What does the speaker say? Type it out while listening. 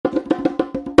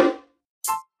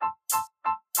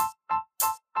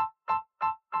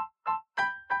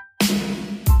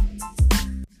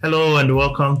Hello and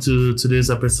welcome to today's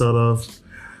episode of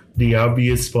the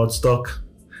RBA Sports Talk.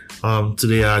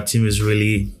 Today our team is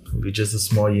we're just a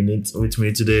small unit. With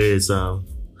me today is on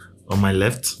my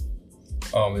left.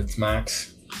 It's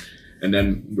Max. And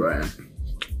then Brian.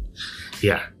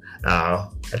 Yeah. I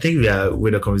think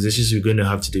with the conversations we're going to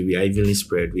have today, we are evenly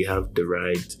spread. We have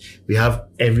we have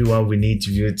everyone we need to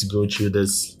be able to go through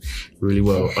this really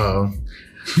well.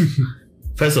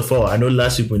 First of all, I know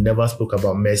last week we never spoke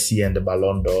about Messi and the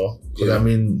Ballon d'Or. Yeah. I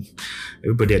mean,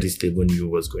 everybody at this table knew who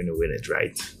was going to win it,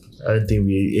 right? I don't think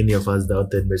any of us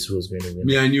doubted Messi was going to win.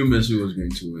 Yeah, I knew Messi was going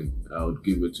to win. I would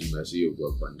give it to Messi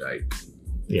over Van Dijk.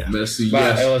 Yeah. Messi, But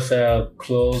yes. it was a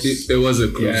close. It was a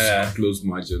Yeah. close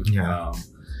margin. Yeah.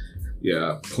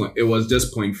 It was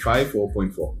just 0.5 or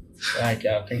 0.4. I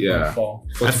think Yeah. 4.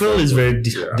 I feel it's very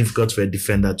Yeah. difficult for a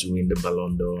defender to win the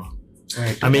Ballon d'Or.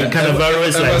 Right. I mean, Cannavaro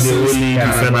is ever like the since only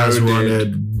defenders Cannavaro won did.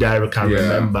 it that I can Yeah.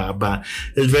 remember, but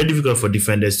it's very difficult for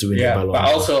defenders to win the Yeah, Ballon but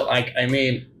d'Or.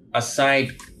 also,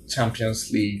 aside Champions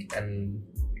League and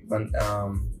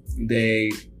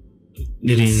they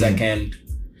They didn't- second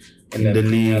in in the the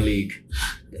Premier League.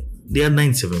 They had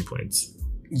 97 points.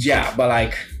 Yeah,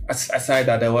 but aside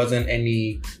that, there wasn't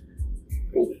any.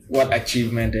 What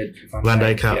achievement did Van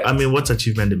Dijk have. get? I mean, what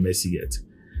achievement did Messi get?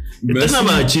 The Messi- thing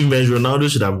about achievements, Ronaldo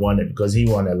should have won it because he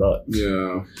won a lot.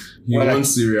 Yeah. He Well, won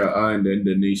Serie A and then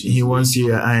the Nations He won League.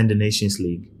 Serie A and the Nations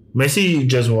League. Messi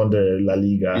just won the La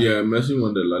Liga. Yeah, Messi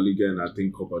won the La Liga and I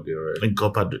think Copa del Rey. And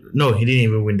No, he didn't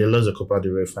even win. They lost the Copa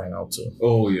del Rey final too.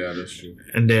 Oh, yeah, that's true.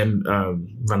 And then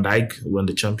Van Dijk won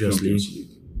the Champions League.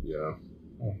 Yeah.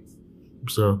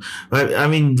 So, I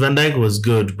mean, Van Dijk was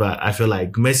good, but I feel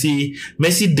like Messi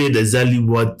did exactly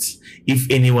what, if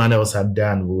anyone else had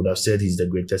done, we would have said he's the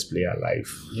greatest player alive.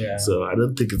 Yeah. So I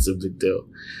don't think it's a big deal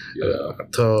Yeah.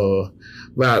 at all.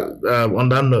 But on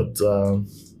that note,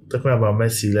 talking about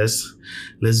Messi,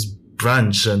 let's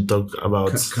branch and talk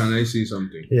about. Can I say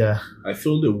something? Yeah, I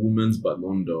feel the women's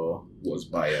Ballon d'Or was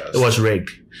biased. it was rigged.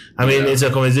 I mean, Yeah. it's a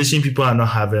conversation people are not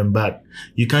having, but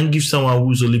you can't give someone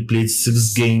who's only played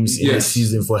 6 games in a Yes.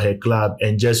 season for her club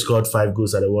and just scored 5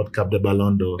 goals at the World Cup the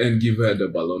Ballon d'Or. And give her the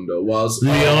Ballon d'Or. Whilst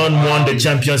Lyon won the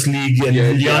Champions League, and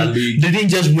yeah, Lyon League. they didn't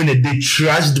just win it; they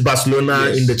trashed Barcelona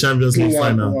Yes. in the Champions Who League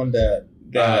won final.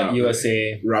 the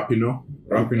USA? Rapinoe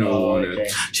Oh, won okay.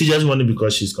 it. She just won it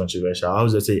because she's controversial. I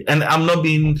was just say, and I'm not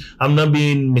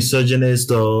being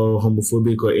misogynist or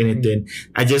homophobic or anything.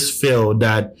 I just feel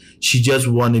that she just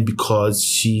won it because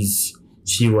she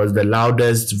was the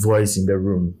loudest voice in the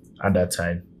room at that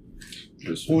time.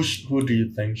 Who do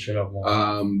you think should have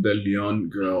won? The Lyon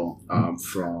girl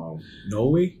from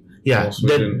Norway. Yeah, Also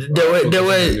there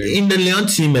were in the Lyon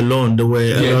team alone. There were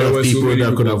a lot of people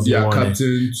that could have Yeah, won it.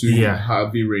 captain to Yeah.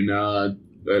 Harvey Renard.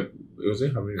 Was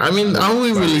it Harvey Renard? I mean, I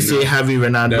wouldn't really say Javi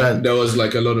Renard, but There was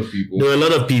like a lot of people. there were a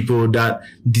lot of people that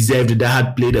deserved it, that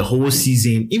had played the whole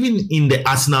season, even in the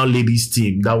Arsenal ladies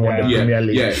team that won the Yeah. Premier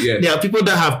League. Yeah. There are people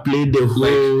that have played the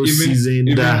whole season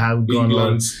that have gone on.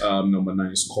 England's number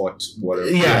 9 Scott, whatever.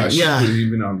 Yeah, she yeah. could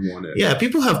even have won it. Yeah,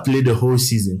 people have played the whole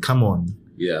season. Come on.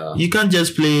 Yeah. You can't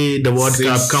just play the World Six-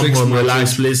 Cup, come six home, matches,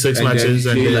 relax, play 6 and matches,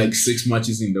 then and play then, like 6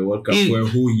 matches in the World Cup If- for a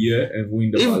whole year and win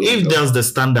the Ballon if d'Or. that's the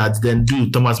standard, then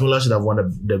Thomas Muller should have won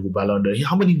the Ballon d'Or.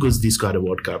 How many goals did he score at the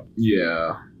World Cup?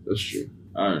 Yeah, that's true.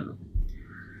 I don't know.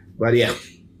 But yeah,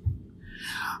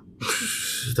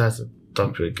 that's a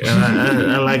topic.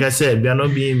 And like I said, we are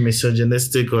not being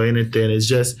misogynistic or anything. It's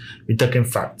just we're talking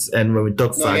facts. And when we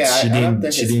talk facts, she didn't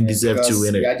deserve to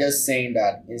win We it. are just saying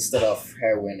that instead of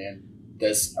her winning,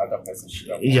 this other person should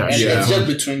have won. Yeah, And yeah. it's just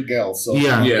between girls. So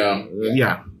Yeah.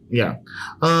 Yeah. Yeah.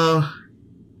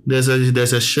 There's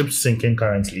a ship sinking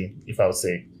currently, if I'll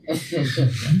say,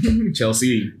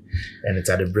 Chelsea. and it's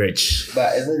at the bridge.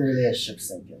 But is it really a ship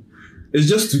sinking? It's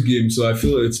just 2 games, so I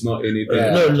feel it's not anything.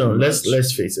 No.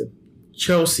 Let's face it.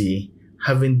 Chelsea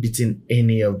haven't beaten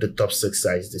any of the top 6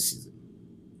 sides this season.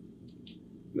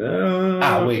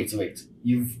 Wait.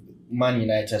 Man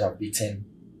United have beaten.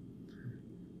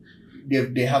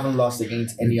 They haven't lost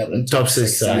against any other Top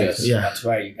six sides, sides. yeah. That's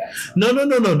why you guys. No.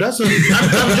 That's not.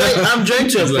 I'm drawing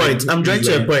to a It's like- point. I'm drawing it's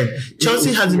to a like- point.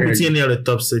 Chelsea hasn't weird. beaten any of the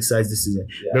top 6 sides this season.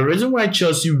 Yeah. The reason why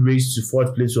Chelsea raised to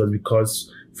 4th place was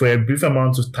because for a brief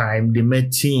amount of time they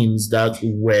met teams that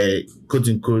were quote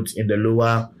unquote in the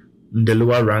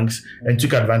lower ranks and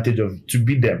took advantage of to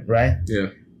beat them. Right Yeah.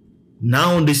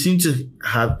 now, they seem to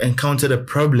have encountered a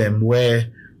problem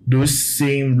where those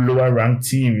same lower ranked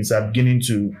teams are beginning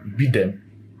to beat them.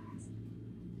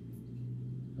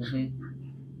 Mm-hmm.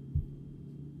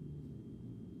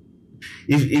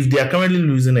 If they are currently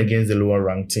losing against the lower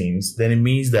ranked teams, then it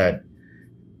means that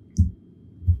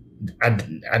at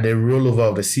the rollover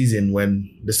of the season,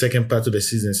 when the second part of the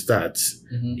season starts,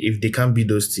 if they can't beat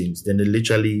those teams, then they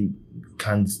literally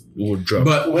will drop.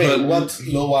 But Wait, what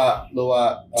lower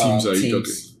teams are you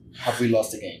teams have we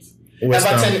lost against? West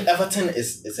Ham. Everton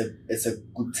is a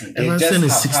good team. They Everton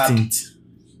is just have had- 16th.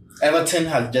 Everton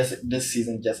has this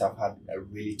season just have had a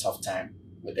really tough time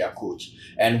with their coach.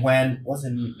 And what's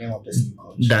the name of this new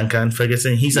coach? Duncan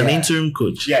Ferguson. He's an Yeah. interim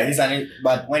coach. Yeah,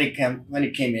 but when it came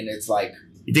in, it's like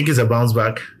You think it's a bounce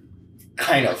back?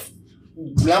 kind of.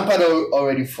 Lampard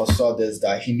already foresaw this,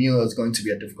 that he knew it was going to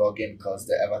be a difficult game because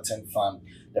the Everton fan,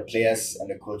 the players and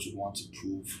the coach would want to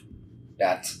prove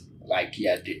that, like,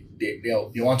 yeah, they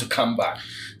want to come back.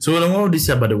 So then what would you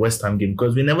say about the West Ham game?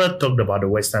 Because we never talked about the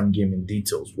West Ham game in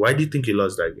details. Why do you think he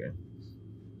lost that game?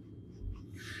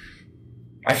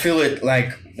 I feel it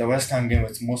like the West Ham game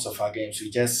with most of our games. We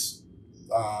just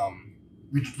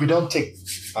we don't take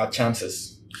our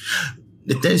chances.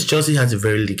 The thing is, Chelsea has a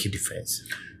very leaky defense.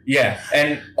 Yeah,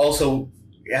 and also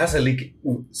it has a leak.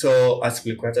 So as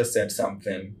Bliqueta said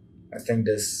something, I think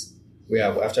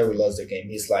after we lost the game,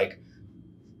 he's like,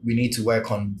 we need to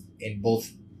work on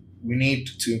we need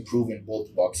to improve in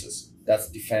both boxes. That's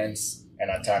defense and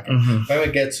attacking. When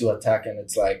we get to attacking,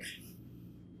 it's like,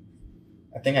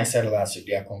 I think I said it last week,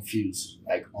 they are confused,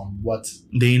 like, on what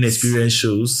The inexperience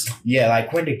shows. yeah,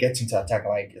 like when they get into attack,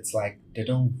 like it's like they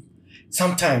don't.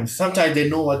 Sometimes they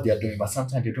know what they're doing, but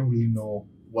sometimes they don't really know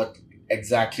what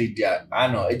exactly they're. I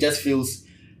don't know. It just feels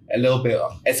a little bit,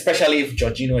 especially if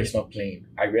Jorginho is not playing.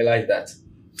 I realize that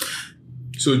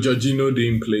so Jorginho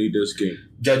didn't play this game.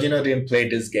 Jorginho didn't play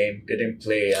this game. They didn't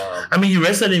play. I mean, he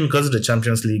rested him because of the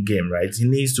Champions League game, right? He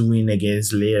needs to win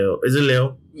against Leo. Is it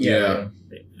Leo? Yeah.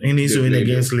 He needs They to win played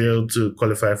against Leo to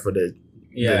qualify for the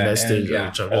next stage of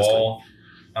the Champions League. Or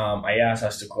Ayas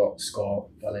has to score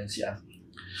Valencia.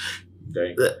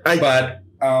 Okay. But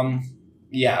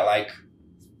yeah, like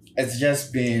it's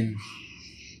just been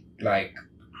like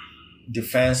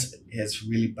defense is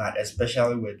really bad,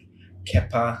 especially with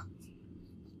Kepa,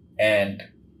 and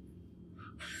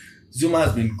Zuma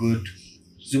has been good.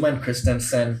 Zuma and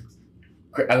Christensen.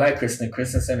 I like Christensen.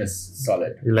 Christensen is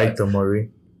solid. You like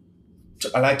Tomori?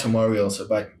 I like Tomori also,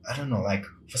 but I don't know. Like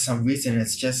for some reason,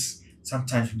 it's just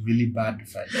sometimes really bad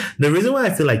defense. The reason why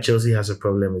I feel like Chelsea has a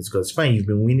problem is because, fine, you've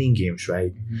been winning games,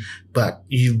 right? But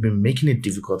you've been making it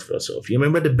difficult for yourself. You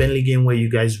remember the Burnley game where you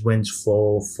guys went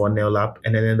 4-0 up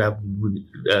and then ended up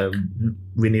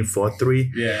winning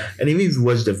 4-3? Yeah. And even if you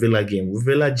watch the Villa game,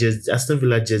 Aston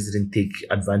Villa just didn't take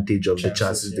advantage of the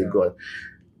chances they got.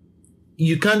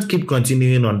 You can't keep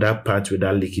continuing on that path with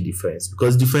that leaky defense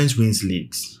because defense wins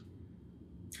leagues.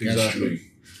 Exactly.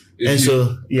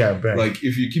 Brian. Like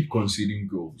if you keep conceding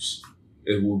goals,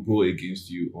 it will go against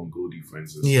you on goal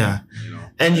differences. Yeah. You know?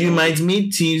 And you might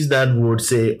meet teams that would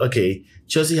say, okay,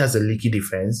 Chelsea has a leaky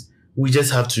defense. We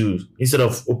just have to, instead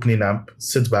of opening up,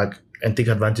 sit back and take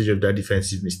advantage of their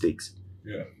defensive mistakes.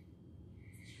 Yeah.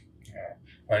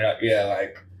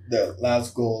 Like the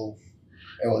last goal,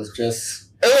 it was just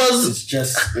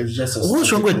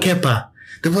What's wrong with Kepa?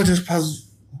 The ball just passed.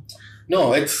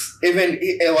 No, it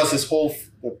was his whole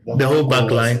The whole back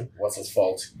line was his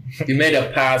fault. He made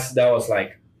a pass that was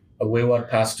like a wayward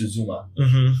pass to Zuma.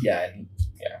 Yeah.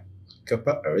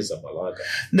 Kepa Arrizabalaga.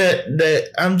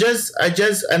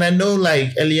 And I know,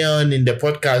 like earlier on in the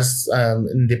podcast,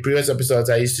 in the previous episodes,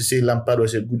 I used to say Lampard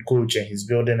was a good coach and he's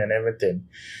building and everything.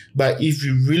 But if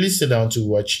you really sit down to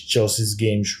watch Chelsea's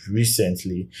games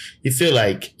recently, you feel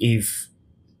like if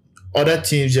other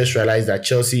teams just realize that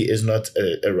Chelsea is not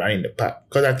a run in the park.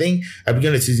 Because I think at the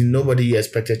beginning of the season, nobody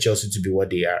expected Chelsea to be what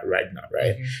they are right now,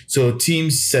 right? So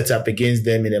teams set up against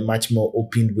them in a much more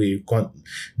open way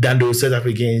than they will set up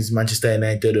against Manchester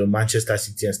United or Manchester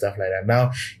City and stuff like that.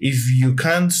 Now, if you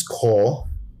can't score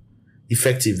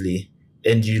effectively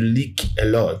and you leak a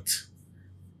lot,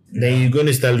 then you're going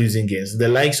to start losing games. The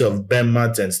likes of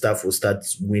Bournemouth and stuff will start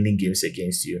winning games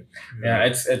against you. Yeah,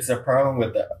 it's a problem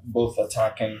with both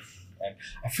attacking. And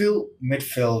I feel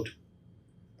midfield,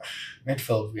 we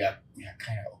are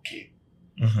kind of okay.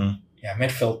 Yeah,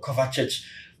 midfield, Kovacic.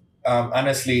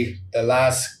 Honestly, the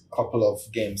last couple of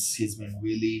games, he's been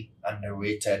really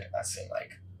underrated. As in,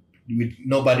 like,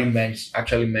 nobody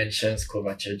actually mentions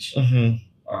Kovacic.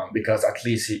 Because at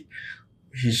least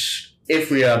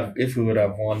if we would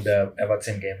have won the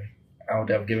Everton game, I would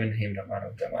have given him the man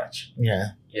of the match.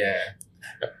 Yeah.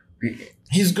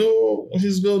 His goal,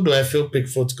 though, I feel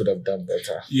Pickford could have done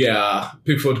better. Yeah,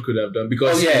 Pickford could have done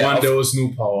because there was no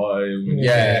power.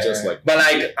 Just like. But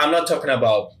like, I'm not talking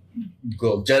about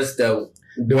goal, just the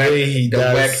way he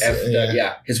does. Work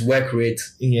effort, his work rate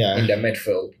in the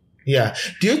midfield. Yeah.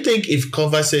 Do you think if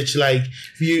Kovacic, like,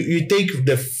 you take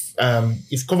if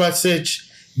Kovacic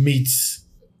meets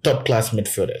top class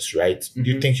midfielders, right? Mm-hmm.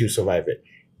 Do you think you survive it?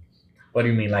 What do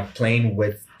you mean, like playing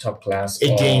with top class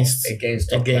against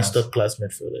top class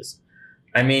midfielders?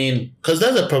 I mean, because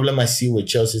that's a problem I see with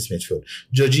Chelsea's midfield.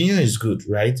 Jorginho is good,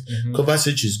 right? Mm-hmm.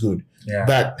 Kovacic is good,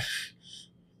 but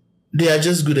they are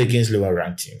just good against lower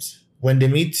ranked teams. When they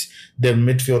meet the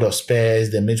midfield of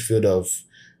Spurs, the midfield of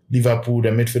Liverpool, the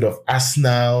midfield of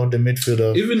Arsenal, the midfield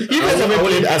of... Even you guys haven't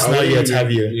played Arsenal yet,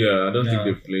 have you? Yeah, I don't think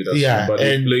they've played Arsenal, but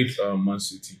they played Man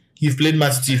City. You've played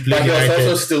Man City, you've played United. But you're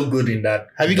also still good in that.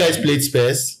 Have you guys played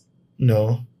Spurs?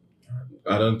 No.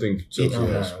 I don't think Chelsea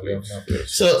has played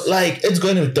Spurs. So, like, it's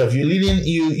going to be tough. You're leading,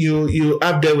 you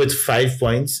up there with 5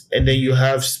 points, and then you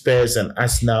have Spurs and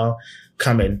Arsenal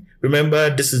coming. Remember,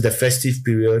 this is the festive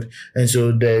period, and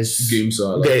so there's... Games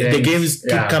are like... The games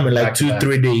keep coming like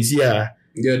 2-3 days, Yeah,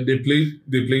 they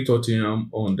play Tottenham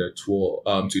on the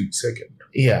 22nd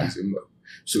December.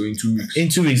 So in 2 weeks. In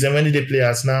 2 weeks. And when did they play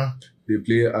Arsenal? They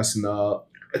play Arsenal.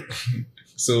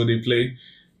 So they play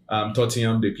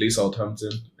Tottenham, they play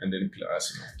Southampton, and then they play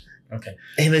Arsenal. Okay.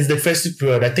 And it's the festive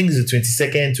period. I think it's the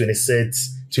 22nd, 26th,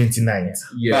 29th.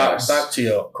 Yeah. Back to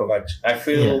your Kovacic. I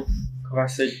feel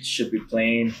Kovacic should be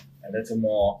playing a little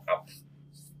more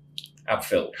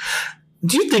upfield.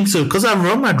 Do you think so? Because at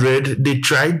Real Madrid, they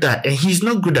tried that, and he's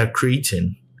not good at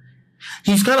creating.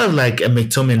 He's kind of like a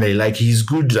McTominay, like he's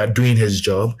good at doing his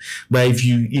job. But if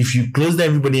you close down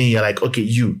everybody and you're like, okay,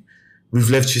 we've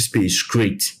left you space,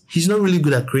 great. He's not really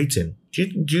good at creating. Do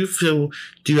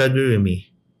you agree with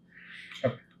me?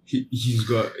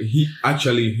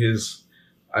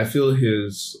 I feel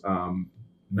his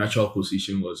natural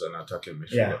position was an attacking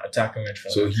midfielder. Yeah, attacking midfielder.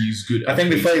 So he's good. I think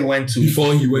before he went to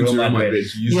Real Madrid,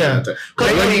 he used to attack.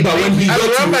 But when he got to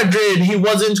Real Madrid, he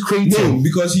wasn't creating. No,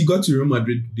 because he got to Real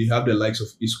Madrid, they have the likes of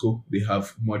Isco, they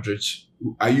have Modric.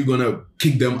 Are you gonna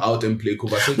kick them out and play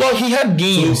Kovacic? Well, he had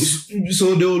games.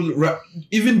 So they'll,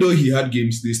 even though he had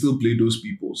games, they still play those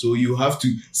people. So you have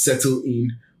to settle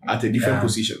in at a different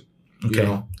position. Okay. You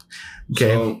know?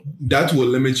 Okay. So that will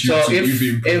limit you to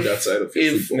even improve that side of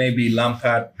it. If maybe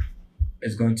Lampard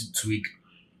is going to tweak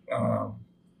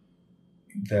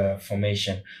the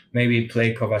formation, maybe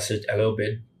play Kovacic a little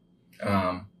bit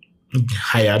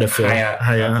higher the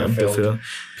field.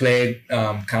 Play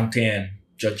Kante and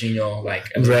Jorginho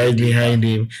right behind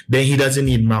him. Then he doesn't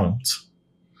need Mount.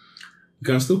 He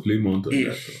can still play Mount on the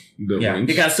wings.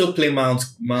 He can still play Mount.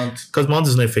 Because Mount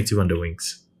is not effective on the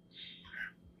wings.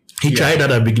 He tried that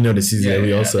at the beginning of the season.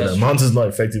 We also that Mount is not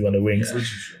effective on the wings.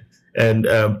 And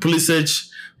Pulisic,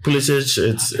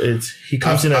 he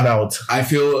comes in and out. I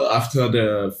feel after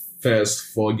the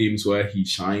first 4 games where he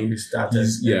shined, he's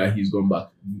gone back.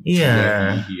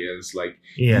 Yeah, he is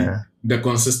the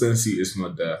consistency is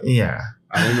not there. Yeah,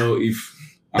 I don't know if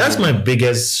that's my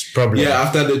biggest problem. Yeah,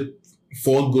 after the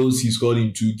 4 goals he scored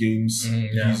in 2 games,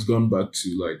 he's gone back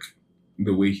to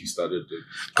the way he started it.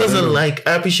 Because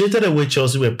I appreciated the way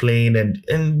Chelsea were playing,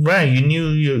 and Ryan,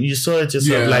 you saw it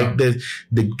yourself, like the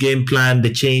game plan,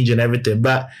 the change and everything.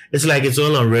 But it's like it's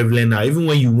all unraveling now. Even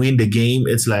when you win the game,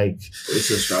 it's like it's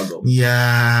a struggle.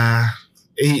 Yeah,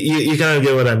 you kind of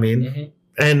get what I mean. Mm-hmm.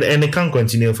 And it can't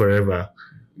continue forever.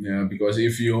 Yeah, because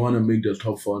if you want to make the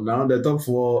top 4 now, the top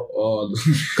 4,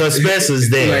 because Spurs is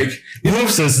there,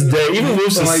 Wolves is there, even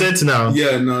Wolves is set now.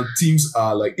 Yeah, now teams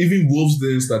are even Wolves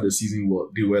didn't start the season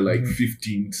well. They were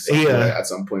 15th at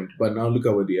some point, but now look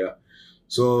at where they are.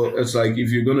 So it's if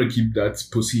you're gonna keep that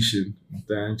position,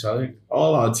 then Charlie,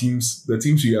 all our teams, the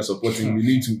teams we are supporting, we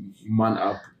need to man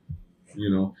up,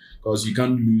 because you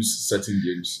can't lose certain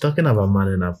games. Talking about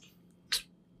manning up.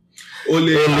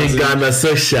 Ole Gunnar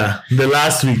Solskjaer, the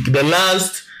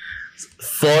last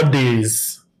 4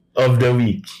 days of the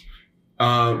week.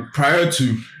 Prior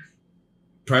to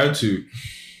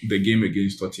the game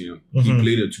against Tottenham, he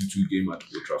played a 2-2 game at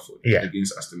Old Trafford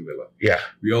against Aston Villa. Yeah,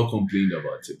 we all complained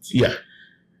about it. Yeah,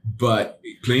 but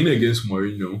playing against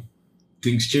Mourinho,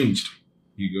 things changed.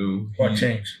 What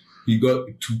changed? He got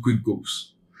 2 quick goals.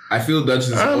 I feel that's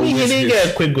his he didn't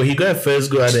get a quick goal. He got a first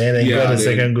goal at the end and he got a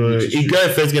second goal. He got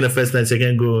a first goal in the first and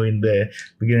second goal in the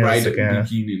beginning of the second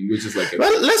half. Which is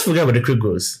well, let's forget about the quick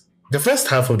goals. The first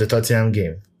half of the Tottenham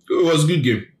game. It was a good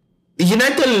game.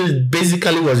 United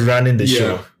basically was running the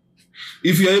show.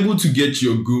 If you're able to get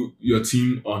your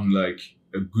team on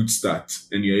a good start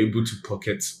and you're able to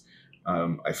pocket,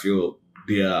 I feel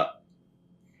they are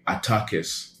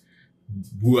attackers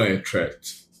who are a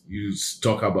threat. You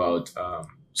talk about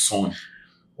Son,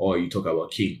 or you talk about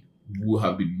Kane, who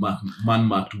have been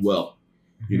man-marked well.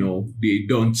 They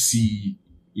don't see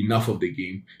enough of the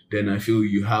game, then I feel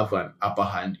you have an upper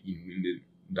hand in winning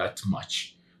that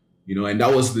match. And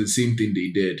that was the same thing they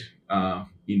did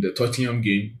in the Tottenham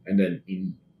game and then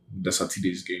in the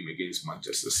Saturday's game against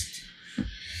Manchester City.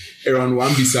 Aaron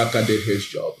Wan-Bissaka did his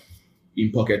job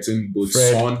in pocketing both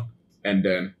Son and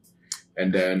then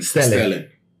Sterling.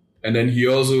 And then he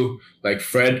also, like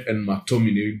Fred and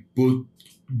McTominay, both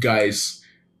guys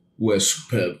were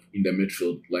superb in the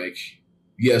midfield. Like,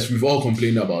 yes, we've all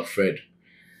complained about Fred.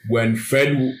 When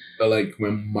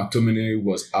McTominay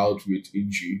was out with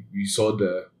injury, we saw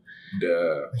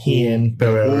he and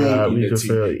Pereira,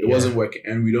 it wasn't working,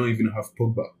 and we don't even have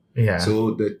Pogba. Yeah.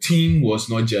 So the team was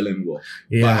not gelling well.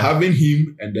 Yeah. But having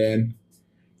him and then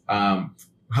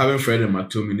having Fred and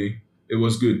McTominay, it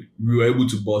was good. We were able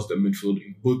to boss the midfield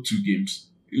in both two games.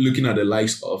 Looking at the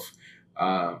likes of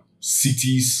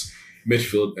City's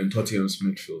midfield and Tottenham's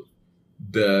midfield,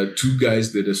 the two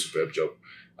guys did a superb job.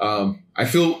 I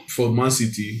feel for Man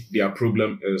City, their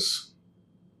problem is,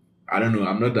 I don't know,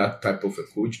 I'm not that type of a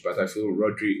coach, but I feel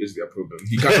Rodri is their problem.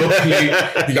 He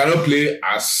cannot play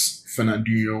as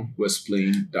Fernandinho was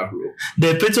playing that role.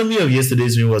 The epitome of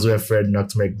yesterday's win was where Fred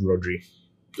nutmegged Rodri.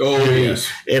 Oh,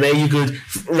 yes. And then you could,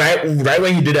 right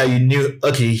when you did that, you knew,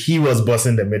 okay, he was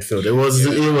bossing the midfield. It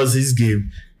was his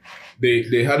game.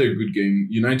 They had a good game.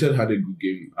 United had a good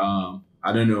game.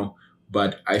 I don't know,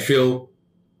 but I feel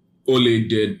Ole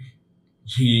did.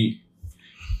 He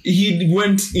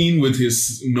went in with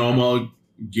his normal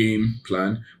game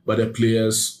plan, but the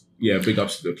players, big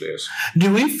ups to the players.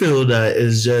 Do we feel that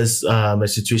it's just a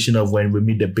situation of when we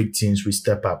meet the big teams, we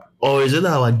step up? Or is it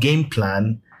that our game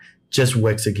plan just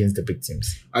works against the big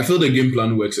teams? I feel the game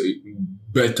plan works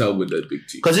better with the big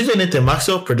team. Because if anything,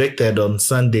 Maxwell predicted on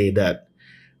Sunday that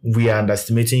we are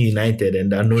underestimating United,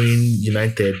 and that knowing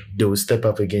United, they will step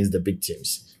up against the big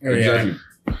teams. Exactly.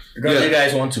 Because you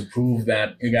guys want to prove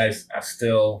that you guys are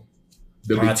still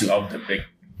part of the big,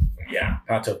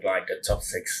 part of like the top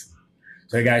 6.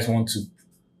 So you guys want to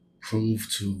prove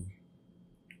to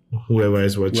whoever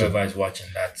is watching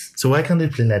that. So why can't they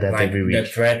play like that every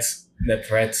week? The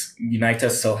threat, United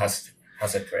still has a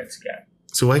threat,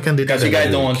 So why can't they? Because you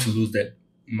guys don't want to lose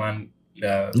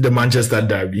the Manchester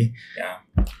derby. Yeah.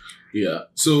 Yeah,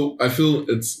 so I feel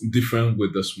it's different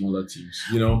with the smaller teams.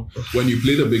 When you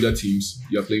play the bigger teams,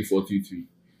 you're playing 4-3-3.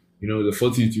 The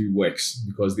 4-3-3 works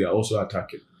because they are also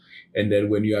attacking. And then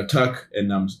when you attack and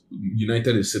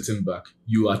United is sitting back,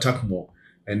 you attack more.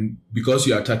 And because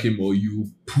you're attacking more,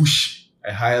 you push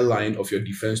a higher line of your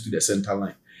defense to the center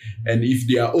line. And if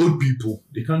they are old people,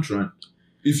 they can't run.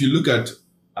 If you look at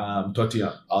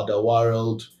Tottenham,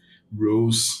 Alderweireld,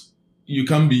 Rose, you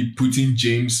can't be putting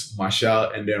James,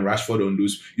 Martial, and then Rashford on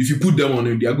those. If you put them on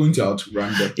them, they are going to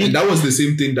outrun them. And that was the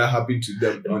same thing that happened to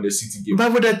them on the City game.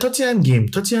 But with the Tottenham game,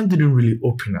 Tottenham didn't really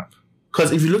open up.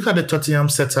 Because if you look at the Tottenham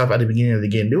setup at the beginning of the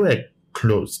game, they were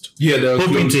closed. Yeah, they were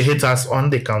hoping closed. to hit us on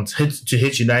the counter, to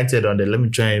hit United on the, let me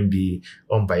try and be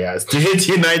unbiased, to hit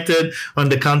United on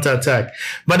the counter attack.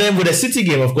 But then with the City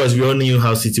game, of course, we all knew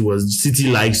how City was.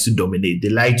 City likes to dominate. They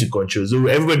like to control. So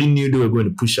everybody knew they were going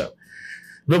to push up.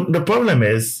 The problem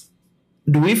is,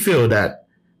 do we feel that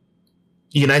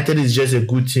United is just a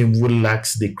good team who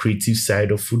lacks the creative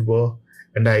side of football,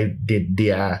 and that they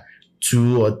are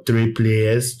 2 or 3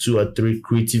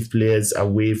 creative players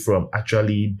away from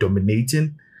actually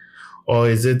dominating? Or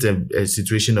is it a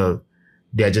situation of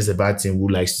they are just a bad team who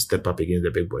likes to step up against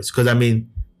the big boys? Because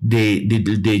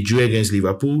they drew against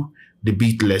Liverpool, they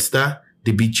beat Leicester,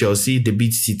 they beat Chelsea, they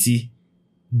beat City,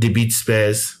 they beat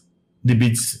Spurs, they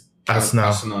beat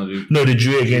Arsenal. No, they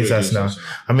drew against Arsenal.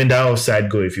 That offside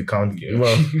goal, if you count. Yeah.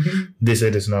 Well, they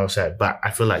said it's not offside, but I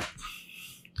feel like.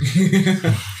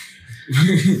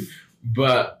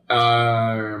 But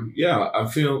I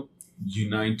feel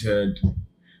United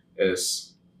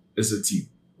is a team.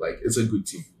 Like, it's a good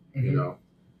team. Mm-hmm.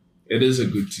 It is a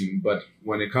good team. But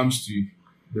when it comes to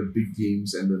the big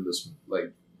games and then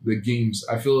the games,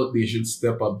 I feel they should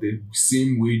step up the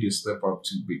same way they step up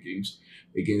to big games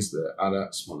against the other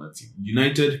smaller team.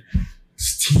 United's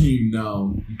team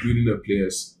now, including the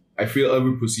players, I feel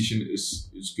every position is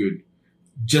good.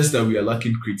 Just that we are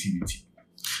lacking creativity.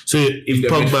 So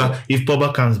if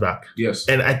Pogba comes back, yes,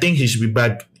 and I think he should be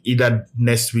back either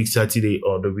next week Saturday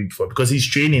or the week before, because he's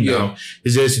training now.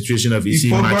 Is there a situation of if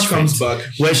Pogba comes back,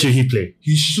 where should he play?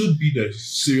 He should be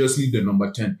seriously the number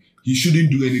 10. He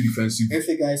shouldn't do any defensive. If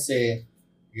you guys say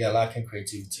we are lacking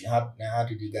creativity, how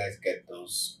did you guys get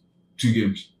those 2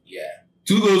 games? Yeah.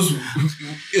 2 goals. So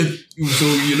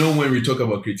when we talk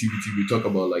about creativity, we talk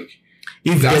about like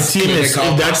If that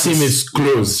team is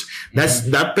close, that's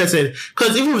that person.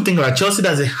 Because even if you think about Chelsea,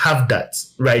 doesn't have that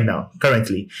right now.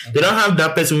 Currently, they don't have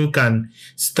that person who can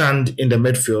stand in the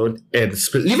midfield and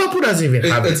split. Liverpool doesn't even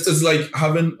have it. It's like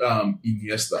having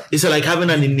Iniesta. It's like having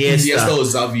an Iniesta or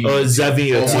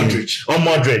Xavi or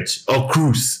Modric or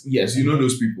Cruz. Yes, you know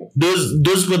those people.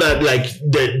 Those people that like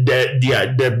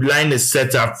the line is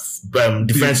set up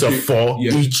defense of 4,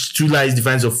 each 2 lines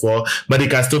defense of 4, but they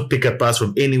can still pick a pass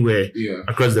from anywhere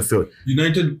across the field.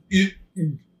 United,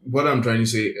 what I'm trying to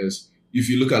say is, if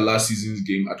you look at last season's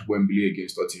game at Wembley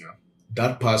against Tottenham,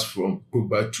 that pass from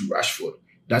Pogba to Rashford,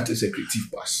 that is a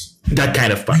creative pass. That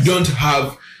kind of pass. You don't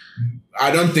have,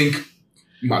 I don't think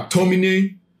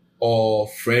McTominay or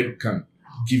Fred can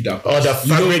give that pass. Or the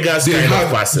Fabregas kind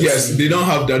of passes. Yes, they don't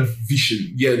have that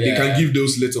vision. Yeah, they can give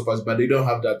those little passes, but they don't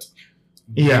have that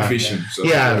vision. So,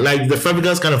 like the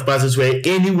Fabregas kind of passes where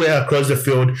anywhere across the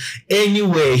field,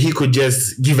 anywhere he could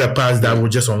just give a pass that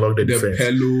would just unlock the defense. The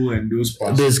Pello and those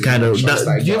passes. Those kind of,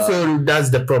 do you feel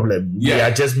that's the problem? Yeah. We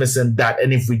are just missing that.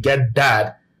 And if we get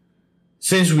that,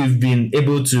 since we've been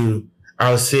able to,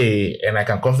 I'll say, and I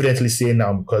can confidently say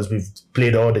now because we've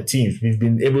played all the teams, we've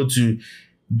been able to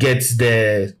get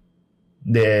the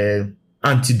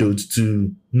antidote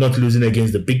to not losing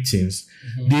against the big teams.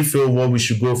 Do you feel what we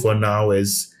should go for now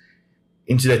is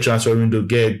into the transfer window,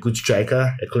 get a good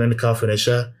striker, a clinical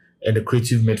finisher, and a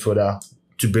creative midfielder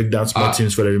to break down small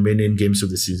teams for the remaining games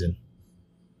of the season?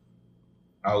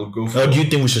 I would go for. Or do you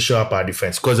think we should show up our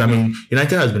defense? Because I mean,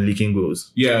 United has been leaking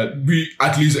goals. Yeah, we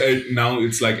at least now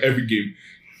it's like every game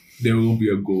there will be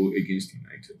a goal against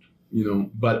United, you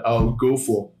know. But I'll go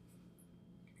for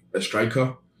a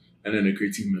striker and then a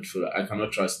creative midfielder. I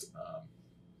cannot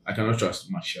trust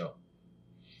Martial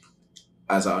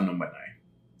as our number 9.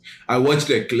 I watched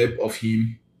a clip of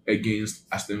him against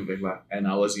Aston Villa and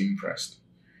I was impressed.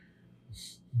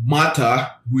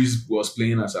 Mata, who was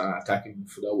playing as an attacking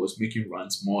midfielder, was making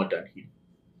runs more than him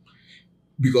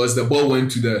because the ball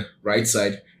went to the right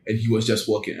side and he was just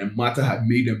walking. And Mata had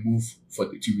made a move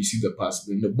to receive the pass.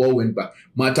 Then the ball went back.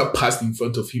 Mata passed in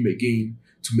front of him again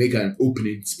to make an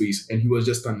opening space, and he was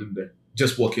just standing there,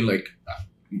 just walking like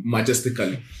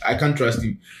majestically. I can't trust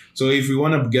him. So if we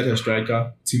want to get a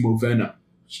striker, Timo Werner,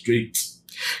 straight.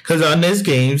 Because our next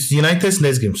games, United's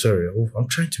next game, I'm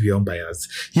trying to be unbiased.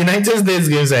 United's next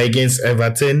games are against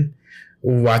Everton,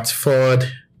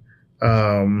 Watford,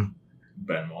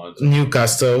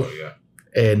 Newcastle,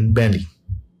 and Burnley.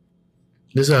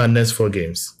 These are our next 4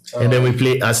 games. And then we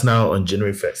play Arsenal on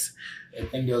January 1st. I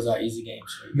think those are easy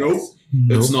games. No,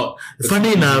 it's not.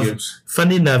 Funny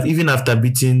enough, even after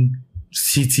beating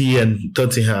City and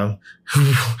Tottenham,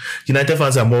 United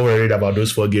fans are more worried about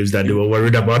those 4 games than they were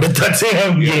worried about the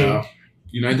Tottenham game.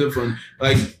 United fans,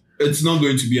 it's not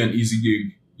going to be an easy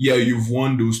game. Yeah, you've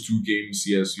won those 2 games.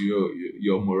 Yes,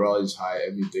 your morale is high,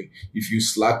 everything. If you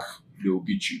slack, they will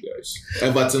beat you guys.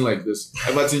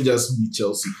 Everton just beat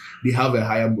Chelsea. They have a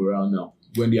higher morale now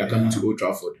when they are coming to Old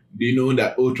Trafford. They know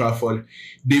that Old Trafford,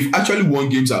 they've actually won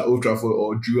games at Old Trafford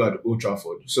or drew at Old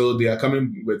Trafford. So they are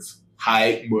coming with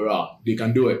high morale. They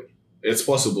can do it. It's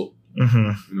possible.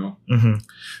 You know?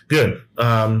 Good.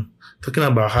 Talking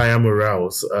about higher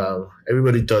morales,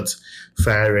 everybody thought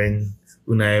firing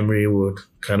Unai Emery would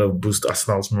kind of boost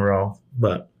Arsenal's morale,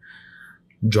 but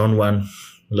John won,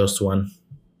 lost 1.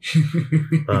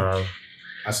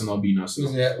 Arsenal being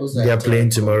Arsenal. They are playing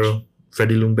tomorrow.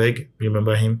 Freddie Ljungberg, you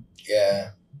remember him?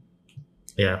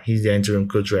 Yeah, he's the interim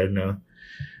coach right now.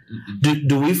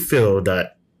 Do we feel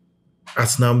that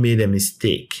Arsenal made a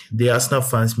mistake? The Arsenal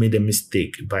fans made a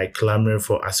mistake by clamoring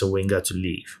for Arsene Wenger to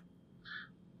leave?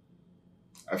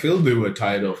 I feel they were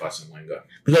tired of Arsene Wenger.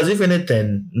 Because if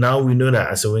anything, now we know that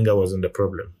Arsene Wenger wasn't the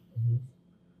problem.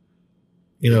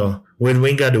 You know, with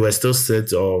Wenger, they were still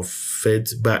set or fit,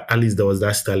 but at least there was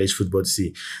that stylish football to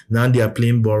see. Now they are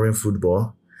playing boring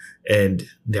football and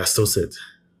they are still set.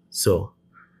 So,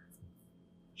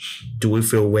 do we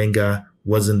feel Wenger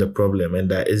wasn't the problem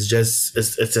and that it's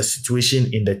a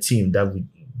situation in the team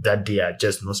that they are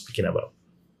just not speaking about?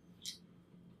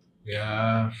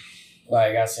 Yeah.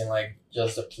 Like, as in, like,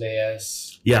 just the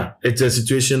players. Yeah, it's a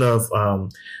situation of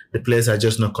the players are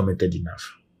just not committed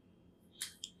enough.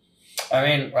 I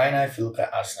mean, right now, if you look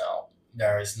at Arsenal,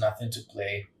 there is nothing to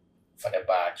play for the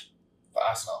badge for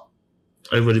Arsenal.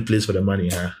 Everybody plays for the money,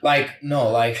 huh? Not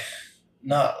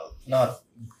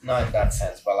in that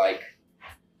sense, but like,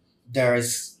 there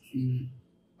is.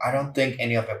 I don't think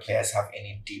any of the players have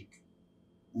any deep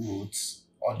roots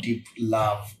or deep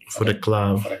love for the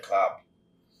club. For the club.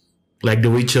 Like the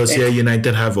way Chelsea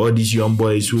United have all these young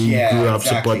boys who grew up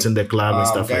supporting the club and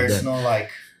stuff like that. There's no like.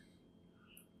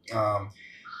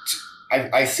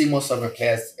 I see most of the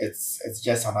players. It's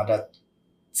just another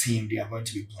team they are going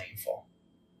to be playing for.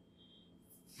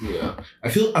 Yeah, I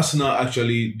feel Arsenal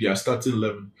actually their starting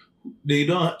 11. They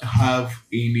don't have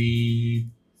any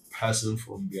person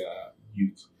from their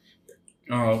youth.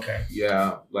 Oh, okay.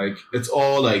 Yeah, like it's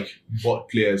all like bought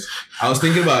players. I was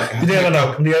thinking about. Do they have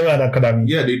an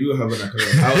academy? Yeah, they do have an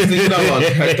academy. I was thinking about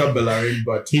Hector Bellerin,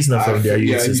 but He's not from their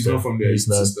youth system. he's not from their youth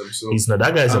system. So He's not.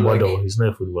 That guy's a I'm model. like- He's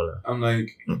not a footballer. I'm like,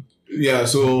 yeah.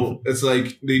 So it's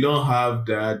like they don't have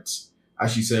that.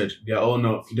 As she said, they're all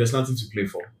not. There's nothing to play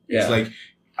for. Yeah. It's like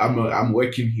I'm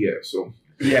working here, so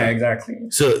Yeah, exactly.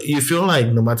 So you feel like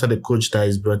no matter the coach that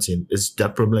is brought in, it's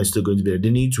that problem is still going to be there.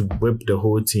 They need to whip the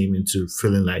whole team into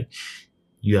feeling like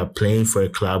you are playing for a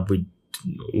club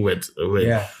with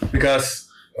Yeah, because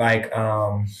like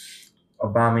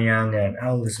Aubameyang and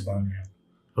how old is Aubameyang?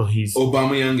 Oh, he's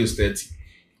Aubameyang is 30.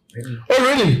 Really? oh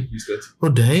really? He's 30. Oh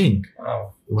dang!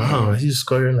 Wow. Wow, he's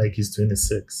scoring like he's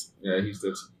 26. Yeah, he's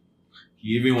 30. He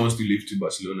even wants to leave to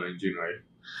Barcelona in January.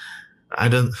 I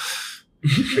don't.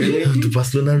 Really? Do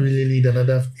Barcelona really need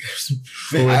another?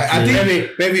 I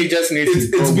think Maybe he just needs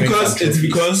it's to. go win because some it's trophies.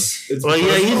 because it's Oh yeah,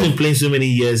 because he's of- been playing so many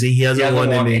years and he hasn't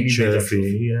won any major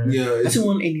trophy. Yeah. yeah. It's, Hasn't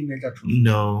won any major trophy.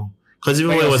 No. Because even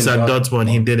When when he he was was at in Dortmund,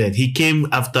 he Dortmund. didn't. He came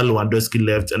after Lewandowski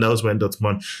left, and that was when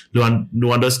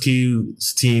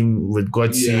Lewandowski's team with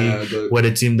Götze yeah, but, were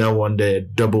the team that won the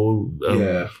double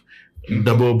yeah.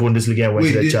 double Bundesliga and went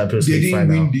to the Champions they League didn't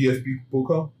final. win DFB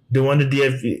Pokal? They won the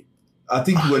DFB. I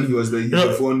think when he was there, he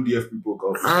No. won DFB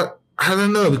Pokal. I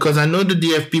don't know, because I know the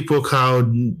DFB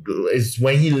Pokal is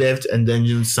when he left, and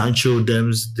then Sancho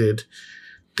Dems did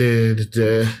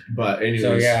the But anyways,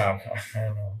 So yeah, I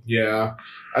don't know. yeah,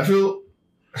 I feel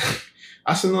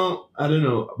Arsenal. I don't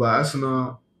know, but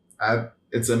Arsenal,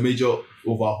 it's a major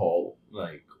overhaul.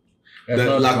 Like, That's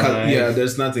not nice. yeah,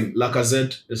 there's nothing.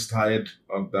 Lacazette is tired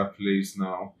of that place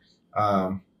now.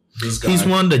 This guy, He's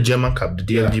won the German Cup, the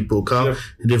DFB Pokal. Yep.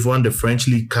 They've won the French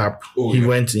League Cup. Oh, he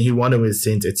yeah. won it with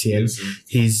Saint Etienne. Yes.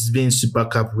 He's been Super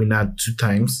Cup winner 2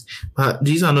 times. But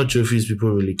these are not trophies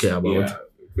people really care about. Yeah,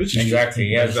 which is Exactly,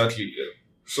 yes. exactly. Yeah.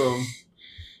 So,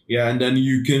 yeah, and then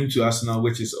you came to Arsenal,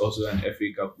 which is also an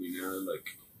FA Cup winner. Like,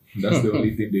 that's the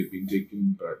only thing they've been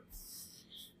taking. But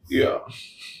yeah,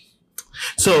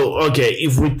 So, okay,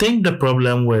 if we think the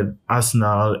problem with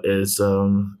Arsenal is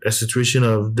a situation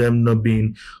of them not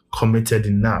being committed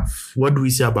enough, what do we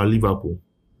say about Liverpool?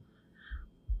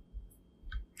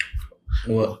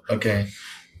 Well, okay.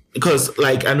 Because,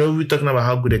 like, I know we're talking about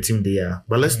how good a team they are,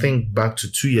 but let's think back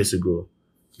to 2 years ago.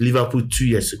 Liverpool 2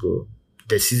 years ago,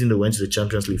 the season they went to the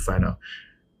Champions League final.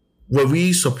 Were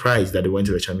we surprised that they went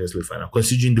to the Champions League final,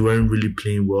 considering they weren't really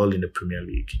playing well in the Premier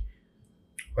League?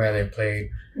 Where they played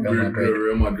Real Madrid.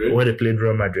 Real Madrid. Where they played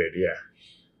Real Madrid, yeah.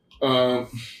 Um,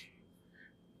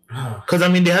 Because, I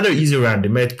mean, they had an easy run. They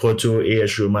met Porto,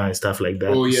 AS Roma, and stuff like that.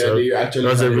 oh yeah, So they actually that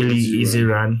was a had really easy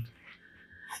run.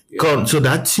 Yeah. So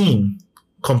that team,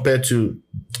 compared to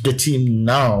the team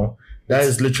now, that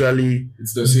is literally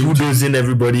It's the same. bulldozing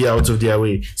everybody out of their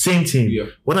way. Same team. Yeah.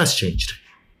 What has changed?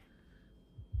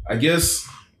 I guess.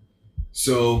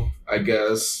 So I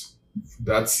guess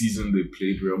that season they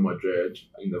played Real Madrid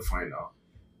in the final.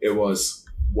 It was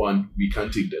one, we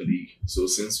can't take the league. So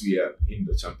since we are in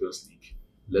the Champions League,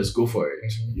 let's go for it.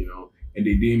 Mhm. You know, and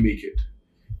they didn't make it.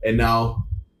 And now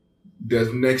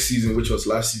the next season, which was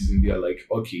last season, they are like,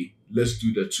 okay, let's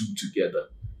do the two together.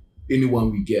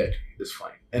 Anyone we get is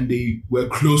fine. And they were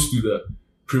close to the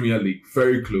Premier League,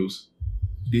 very close.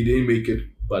 They didn't make it,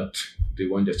 but they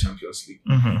won the Champions League.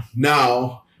 Mm-hmm.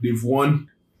 Now they've won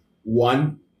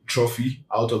one trophy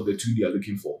out of the 2 they are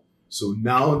looking for. So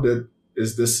now that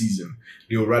is the season,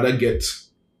 they would rather get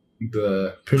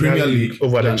the Premier League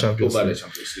over the than Champions over League. the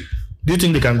Champions League. Do you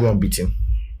think they can go unbeaten?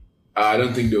 I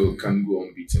don't think they can go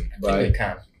unbeaten, I think they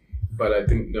can. but I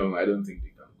think no, I don't think they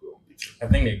can go unbeaten. I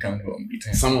think they can go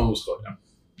unbeaten. Someone will score them.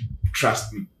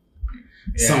 Trust me.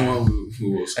 Yeah. Someone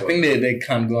who will I score. think they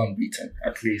can go unbeaten,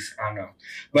 at least. I don't know.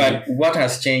 But what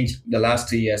has changed the last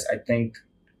 2 years, I think,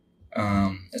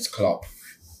 it's Klopp.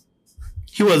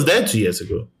 He was there 2 years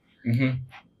ago. Mm-hmm.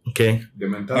 Okay. the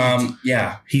mentality.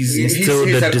 He's He's instilled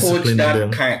the a coach discipline in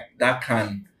them. that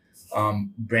can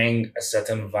bring a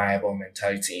certain viable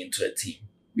mentality into a team.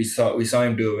 We saw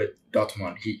him do it with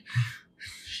Dortmund. He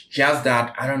has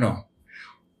that. I don't know,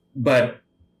 but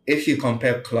if you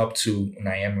compare Klopp to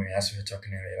Unai Emery, as we were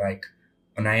talking earlier, like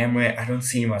Unai Emery, I don't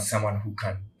see him as someone who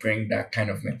can bring that kind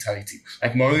of mentality.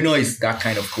 Like Mourinho is that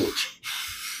kind of coach.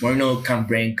 Mourinho can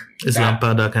bring. Is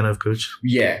Lampard that kind of coach?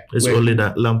 Yeah. It's only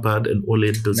that Lampard and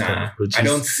Ole those kind of coaches. I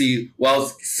don't see. Well,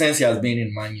 since he has been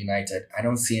in Man United, I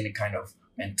don't see any kind of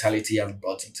mentality he has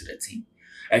brought into the team,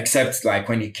 except like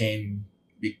when he came,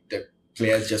 the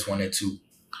players just wanted to.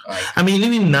 Like, I mean,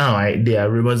 even now, there are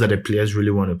rumors that the players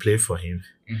really want to play for him.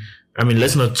 Mm-hmm. I mean,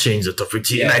 let's not change the topic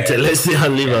to United. Let's see how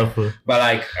Liverpool. Yeah. But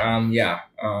like,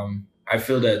 I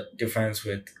feel the difference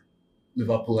with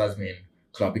Liverpool has been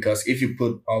Klopp, because if you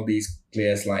put all these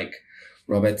players like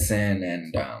Robertson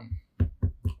and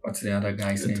what's the other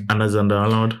guy's name?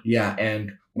 Alexander-Arnold. Yeah,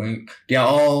 and when they are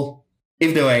all,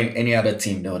 if they were in any other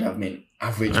team, they would have been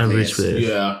average players.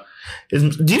 Yeah.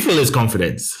 Do you feel it's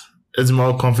confidence? It's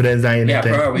more confidence than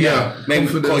anything. Yeah, probably. Yeah, maybe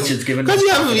coach is given. Because you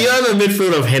have a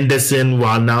midfield of Henderson,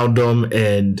 Wijnaldum,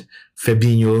 and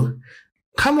Fabinho.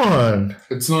 Come on,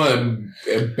 it's not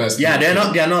a best. Yeah, they're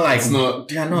not like. It's not.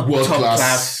 They are not world top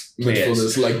class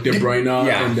players. Like De Bruyne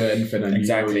and then Fernandinho.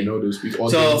 Exactly. You know those people.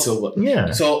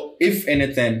 Yeah. So if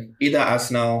anything, either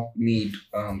Arsenal need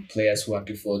players who are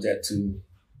devoted to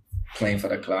playing for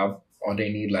the club, or they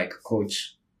need like a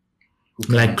coach,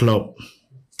 like Klopp.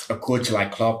 A coach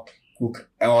like Klopp.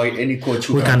 Or any coach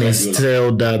who can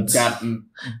instill that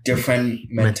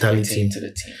different mentality into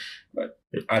the team. But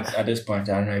at this point,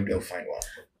 I don't know if they'll find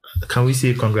one. Can we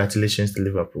say congratulations to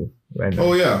Liverpool right now?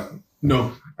 Oh, yeah.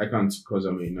 No, I can't, because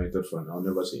I'm a United fan. I'll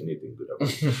never say anything good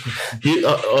about it.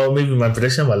 Or maybe my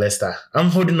prediction about Leicester.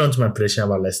 I'm holding on to my prediction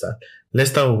about Leicester.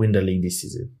 Leicester will win the league this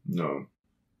season. No.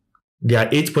 They are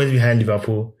 8 points behind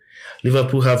Liverpool.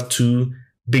 Liverpool have 2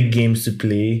 big games to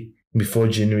play before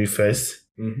January 1st.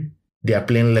 Mm-hmm. They are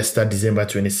playing Leicester December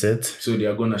 26th. So they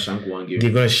are going to shank one game. They're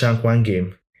going to shank one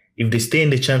game. If they stay in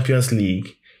the Champions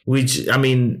League, which, I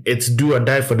mean, it's do or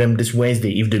die for them this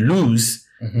Wednesday. If they lose,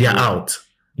 they're out.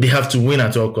 They have to win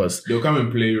at all costs. They'll come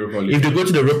and play Europa League. If they go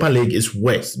to the Europa League, it's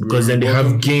worse because then they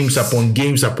have games upon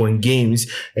games upon games,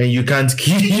 and you can't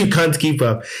keep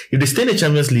up. If they stay in the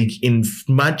Champions League in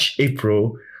March,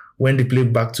 April, when they play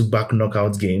back-to-back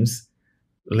knockout games,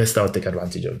 Leicester will take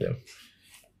advantage of them.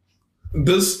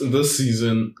 This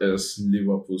season is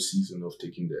Liverpool's season of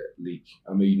taking the league.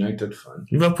 I'm a United fan.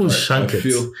 Liverpool shank it.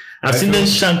 I've seen them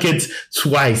shank it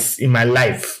twice in my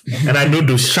life, and I know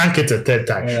they'll shank it a third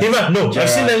time. I've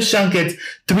seen them shank it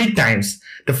 3 times.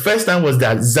 The first time was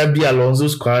that Xabi Alonso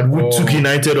squad who took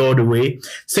United all the way.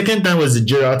 Second time was the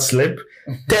Gerrard slip.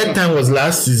 Third time was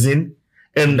last season,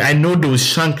 and I know they'll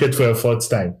shank it for a 4th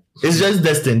time. It's just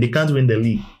destined. They can't win the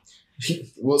league.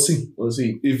 We'll see.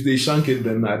 If they shank it,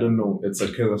 then I don't know. It's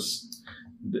a curse.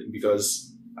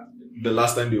 Because the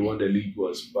last time they won the league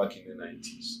was back in the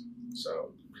 90s.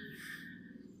 So,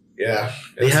 yeah.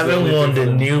 They haven't won the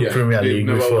new Premier League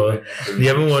before. They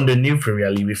haven't won the new Premier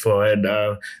League before. And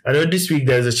I know this week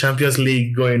there's a Champions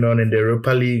League going on in the Europa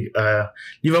League.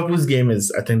 Liverpool's game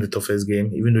is, I think, the toughest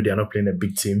game, even though they are not playing a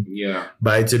big team. Yeah.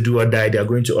 But it's a do or die. They are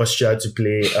going to Austria to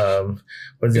play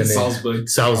what's their name?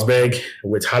 Salzburg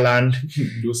with Haaland.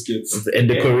 Those kids. And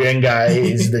the Korean guy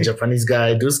is the Japanese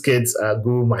guy. Those kids are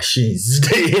goal machines.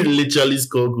 They literally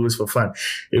score goals for fun.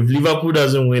 If Liverpool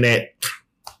doesn't win it,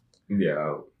 they're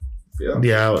out.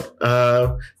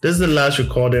 This is the last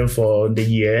recording for the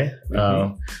year.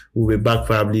 We'll be back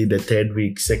probably the third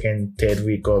week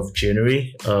of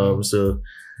January. So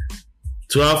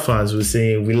to our fans, we're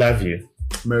saying we love you.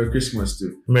 Merry Christmas to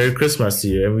you. Merry Christmas to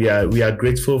you. And we are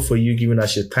grateful for you giving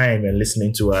us your time and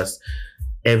listening to us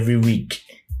every week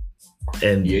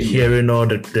and hearing all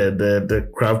the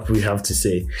crap we have to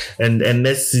say. And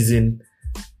next season,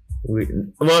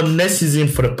 next season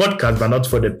for the podcast, but not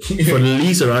for the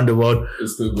leagues around the world.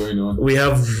 It's still going on. We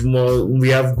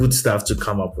have good stuff to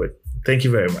come up with. Thank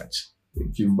you very much.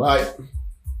 Thank you. Bye.